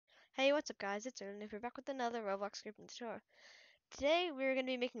Hey, what's up guys, it's EarlyNoob. We're back with another Roblox scripting tutorial. Today we're going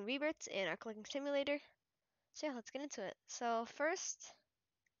to be making rebirths in our clicking simulator. So yeah, let's get into it. So first,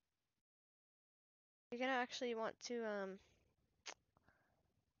 you're going to actually want to,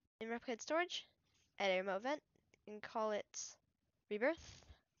 in replicated storage, add a remote event and call it rebirth.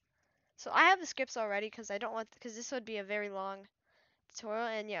 So I have the scripts already because because this would be a very long tutorial.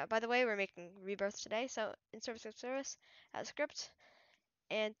 And yeah, by the way, we're making rebirths today. So in ServerScriptService, add a script.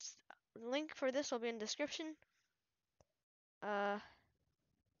 And the link for this will be in the description.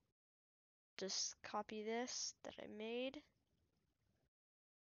 Just copy this that I made.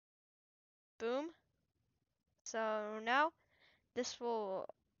 Boom. So now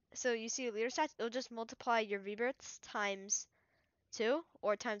so you see leader stats, it'll just multiply your rebirths times 2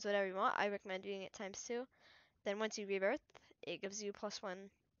 or times whatever you want. I recommend doing it times 2. Then once you rebirth, it gives you +1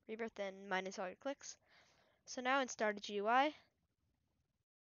 rebirth and minus all your clicks. So now in started GUI,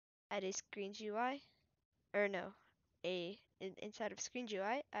 add a screen GUI, or no, inside of screen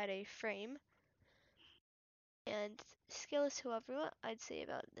GUI, add a frame and scale this to however you want. I'd say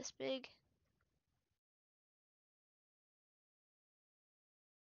about this big.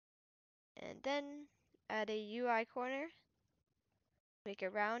 And then add a UI corner, make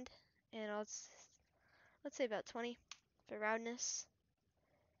it round, and let's say about 20 for roundness.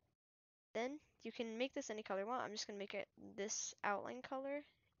 Then you can make this any color you want. I'm just gonna make it this outline color.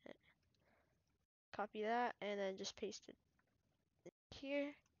 Copy that and then just paste it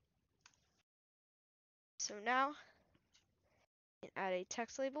here. So now add a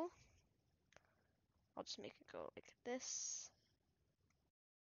text label. I'll just make it go like this.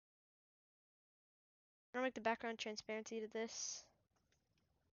 I'll make the background transparency to this.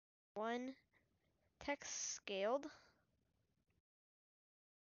 1 text scaled.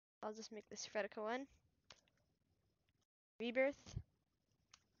 I'll just make this Fredica 1. Rebirth.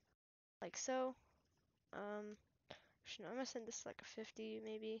 Like so. Actually, no, I'm gonna send this like a 50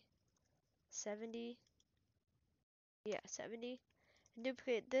 maybe. 70. Yeah, 70. And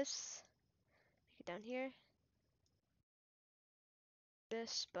duplicate this. Make it down here.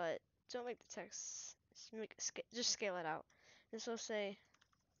 This, but don't make the text. Just scale it out. This will say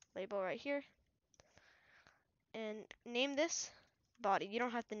label right here. And name this body. You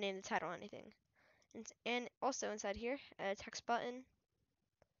don't have to name the title or anything. And also inside here, add a text button.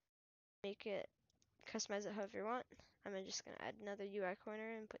 Make it, customize it however you want. I'm just gonna add another UI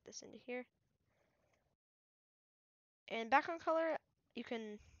corner and put this into here. And background color, you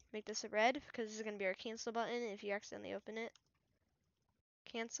can make this a red because this is gonna be our cancel button if you accidentally open it.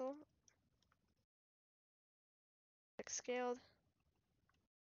 Cancel. Text scaled.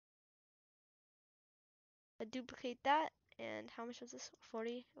 I duplicate that, and how much was this?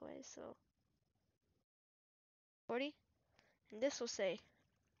 40 away, so 40. And this will say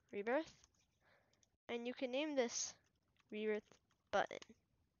rebirth, and you can name this rebirth button,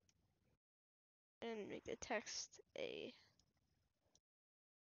 and make the text a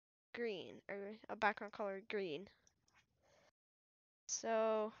green, or a background color green.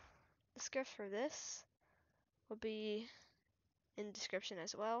 So the script for this will be in the description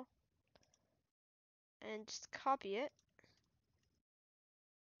as well, and just copy it.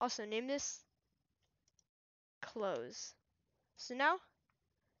 Also name this close. So now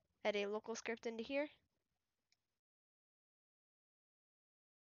add a local script into here,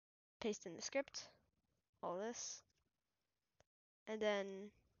 paste in the script, all this, and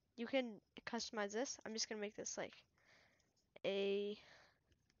then you can customize this. I'm just gonna make this like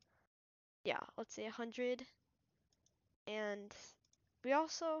let's say 100. And we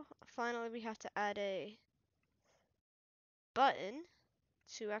also finally we have to add a button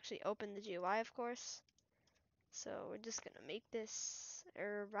to actually open the GUI, of course. So we're just gonna make this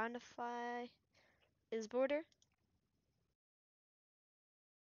roundify is border.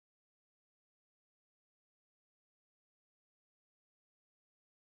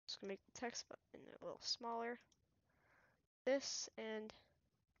 Just gonna make the text button a little smaller. This, and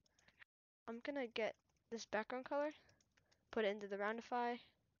I'm gonna get this background color, put it into the roundify.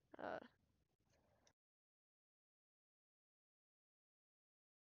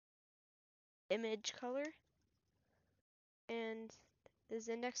 Image color, and is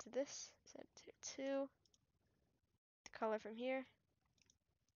index to this, set to 2. The color from here,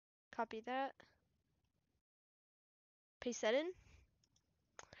 copy that, paste that in.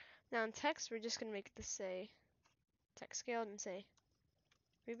 Now in text, we're just gonna make this say text scaled and say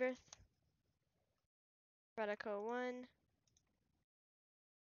rebirth, Radical 1,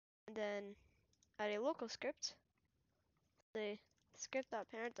 and then add a local script, say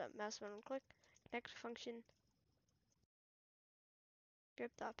script.Parent.Mass1click, connect function,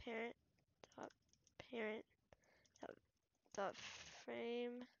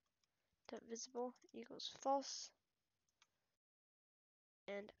 script.Parent.Parent.Frame.Visible equals false.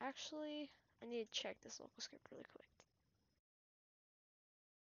 And actually, I need to check this local script really quick.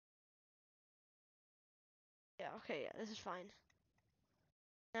 Yeah, okay, yeah, this is fine.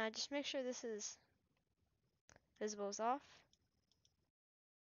 Now just make sure this is visible is off.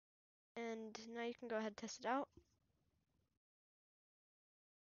 And now you can go ahead and test it out.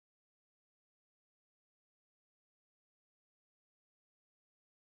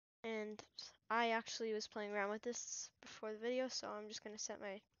 And I actually was playing around with this before the video, so I'm just going to set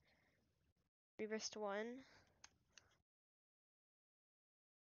my rebirth to 1.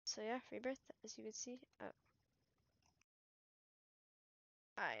 So yeah, rebirth, as you can see. Oh,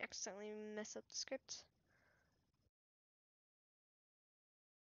 I accidentally messed up the script.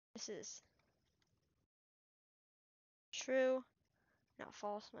 This is true, not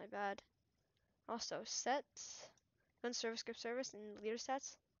false, my bad. Also, set OnServerScriptService and leader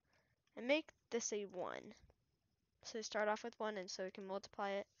stats, and make this a 1. So start off with 1, and so we can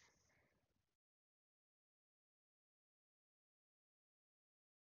multiply it.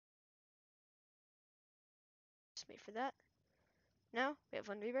 Just wait for that. Now we have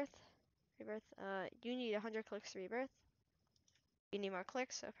 1 rebirth. You need 100 clicks to rebirth. You need more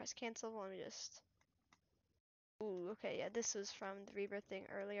clicks, so press cancel. Let me just. Ooh, okay, yeah, this was from the rebirth thing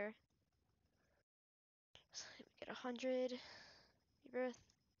earlier. So we get 100 rebirth.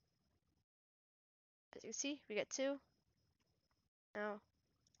 As you can see, we get 2. Now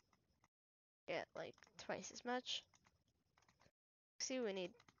get like twice as much. See, we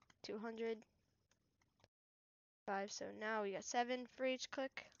need 205, so now we got 7 for each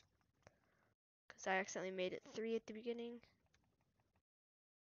click. Because I accidentally made it 3 at the beginning.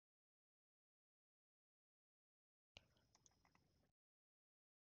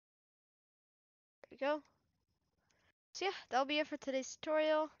 There we go. So yeah, that'll be it for today's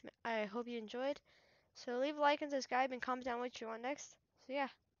tutorial. I hope you enjoyed. So leave a like and subscribe and comment down what you want next. So yeah,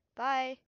 bye.